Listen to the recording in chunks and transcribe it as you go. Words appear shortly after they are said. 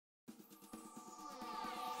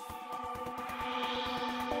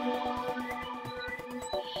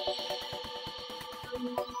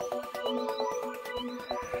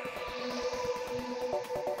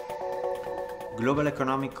Global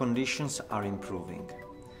economic conditions are improving.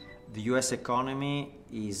 The US economy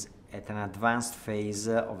is at an advanced phase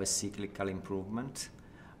of a cyclical improvement.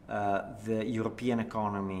 The European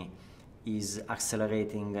economy is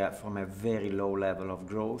accelerating from a very low level of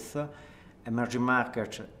growth. Emerging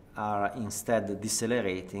markets are instead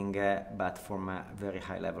decelerating, but from a very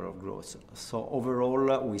high level of growth. So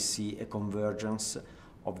overall, we see a convergence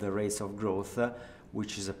of the rates of growth,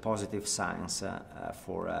 which is a positive sign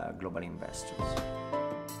for global investors.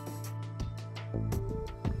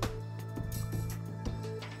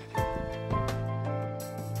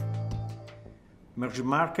 Emerging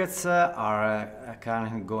markets are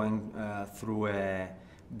currently going through a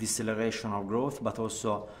deceleration of growth, but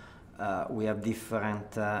also we have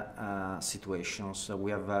different situations.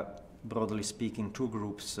 We have, broadly speaking, two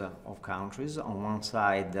groups of countries. On one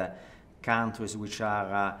side, countries which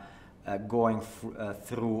are going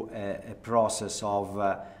through a process of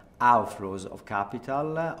outflows of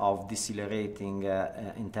capital, of decelerating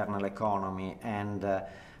internal economy, and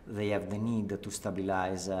they have the need to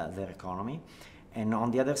stabilize their economy. And on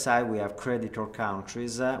the other side, we have creditor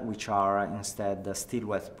countries which are instead still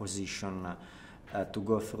well positioned to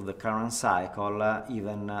go through the current cycle,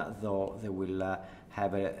 even though they will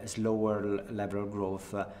have a slower level of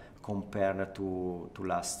growth compared to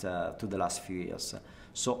the last few years.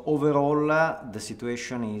 So overall, the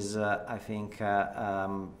situation is, I think,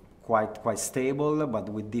 quite stable, but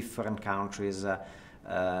with different countries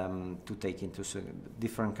to take into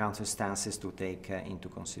different country stances to take into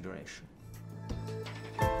consideration.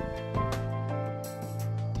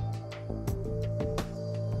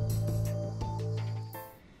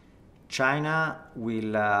 China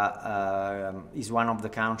is one of the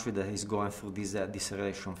countries that is going through this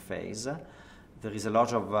deceleration phase. There is a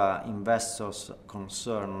lot of investors'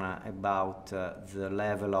 concern about the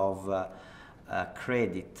level of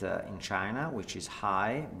credit in China, which is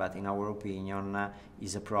high, but in our opinion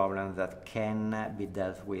is a problem that can be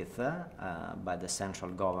dealt with by the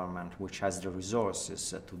central government, which has the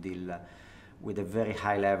resources to deal with a very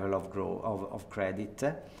high level of credit,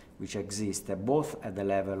 which exists both at the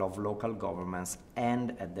level of local governments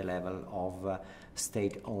and at the level of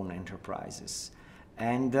state-owned enterprises.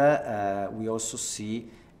 And we also see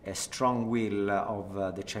a strong will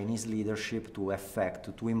of the Chinese leadership to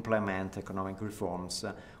implement economic reforms,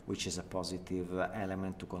 which is a positive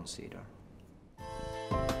element to consider.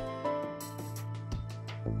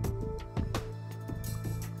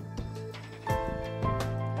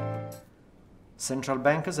 Central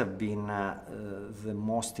bankers have been the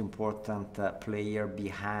most important player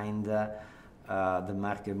behind the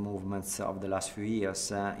market movements of the last few years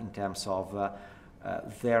in terms of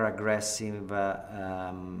their aggressive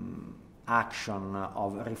action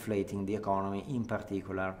of reflating the economy, in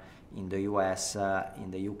particular in the US,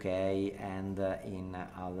 in the UK, and in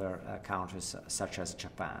other countries such as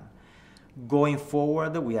Japan. Going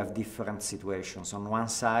forward, we have different situations. On one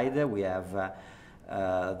side, we have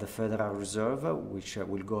the Federal Reserve, which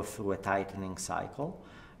will go through a tightening cycle,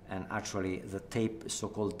 and actually the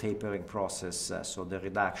so-called tapering process, so the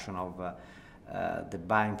reduction of the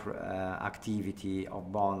buying activity of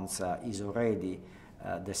bonds is already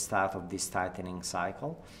the start of this tightening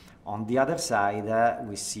cycle. On the other side,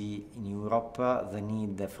 we see in Europe the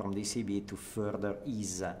need from the ECB to further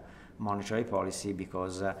ease monetary policy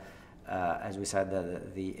because, as we said,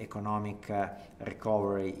 the economic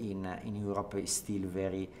recovery in Europe is still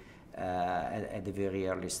at the very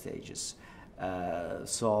early stages.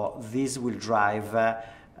 So this will drive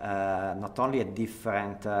not only a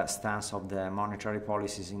different stance of the monetary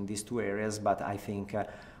policies in these two areas, but I think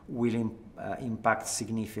will impact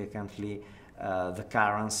significantly the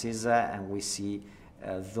currencies, and we see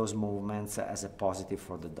those movements as a positive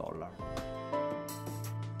for the dollar.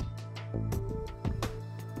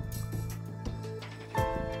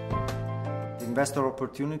 The investor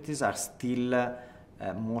opportunities are still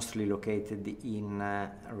mostly located in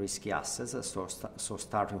risky assets, so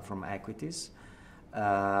starting from equities.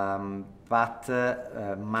 But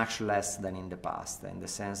much less than in the past, in the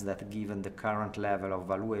sense that given the current level of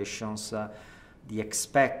valuations, the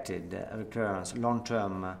expected returns,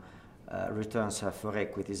 long-term returns for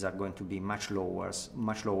equities are going to be much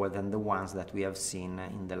lower than the ones that we have seen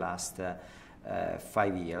in the last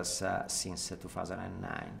 5 years since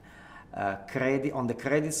 2009. On the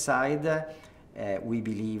credit side, we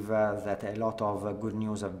believe that a lot of good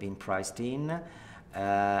news have been priced in.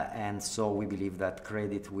 And so we believe that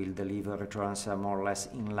credit will deliver returns more or less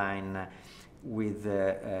in line with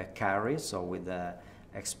carry, so with the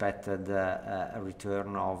expected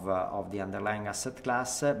return of the underlying asset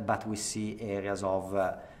class, but we see areas of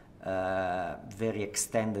very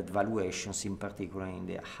extended valuations, in particular in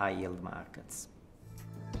the high yield markets.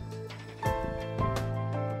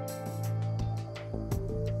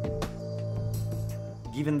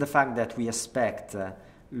 Given the fact that we expect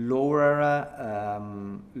lower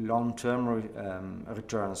long-term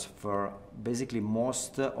returns for basically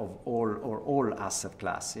most of all asset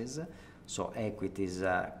classes, so equities,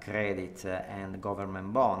 credit, and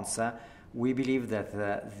government bonds, we believe that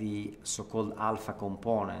the so-called alpha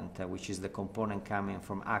component, which is the component coming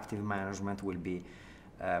from active management, will be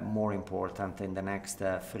more important in the next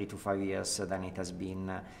 3 to 5 years than it has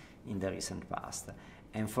been in the recent past.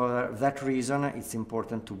 And for that reason, it's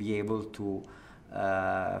important to be able to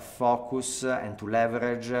focus and to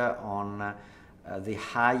leverage on the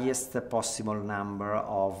highest possible number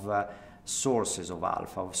of sources of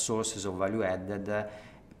alpha, of sources of value added,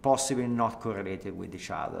 possibly not correlated with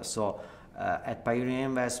each other. So at Pioneer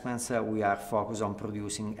Investments, we are focused on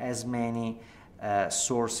producing as many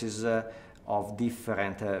sources of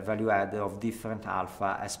different value added, of different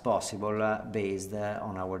alpha as possible, based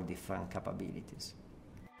on our different capabilities.